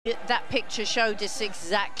That picture showed us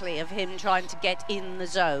exactly of him trying to get in the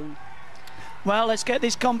zone. Well, let's get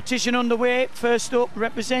this competition underway. First up,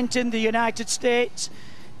 representing the United States,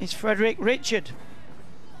 is Frederick Richard.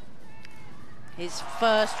 His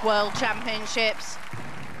first World Championships,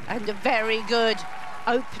 and a very good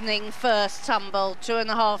opening first tumble,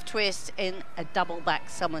 2.5 twists in a double back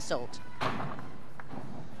somersault.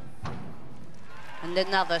 And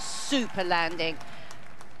another super landing.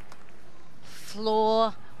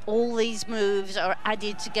 Floor, all these moves are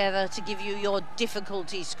added together to give you your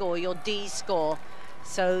difficulty score, your D score.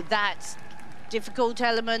 So that difficult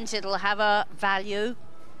element, it'll have a value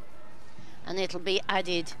and it'll be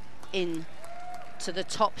added in to the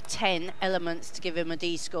top 10 elements to give him a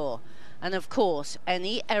D score. And of course,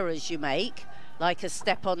 any errors you make, like a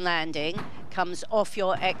step on landing, comes off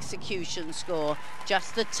your execution score.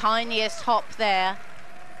 Just the tiniest hop there,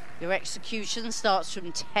 your execution starts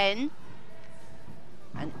from 10.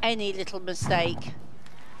 And any little mistake,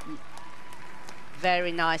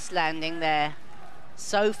 very nice landing there.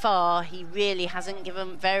 So far, he really hasn't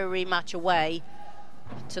given very much away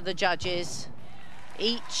to the judges.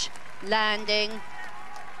 Each landing,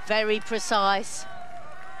 very precise.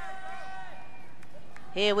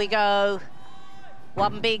 Here we go.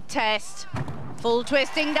 One big test. Full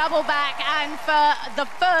twisting double back, and for the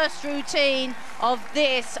first routine of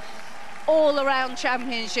this all-around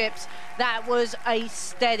championships, that was a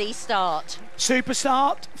steady start. Super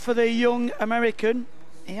start for the young American.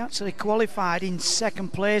 He actually qualified in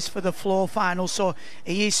second place for the floor final, so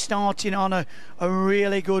he is starting on a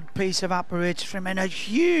really good piece of apparatus from in a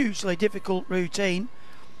hugely difficult routine.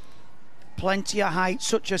 Plenty of height,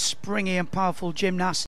 such a springy and powerful gymnast.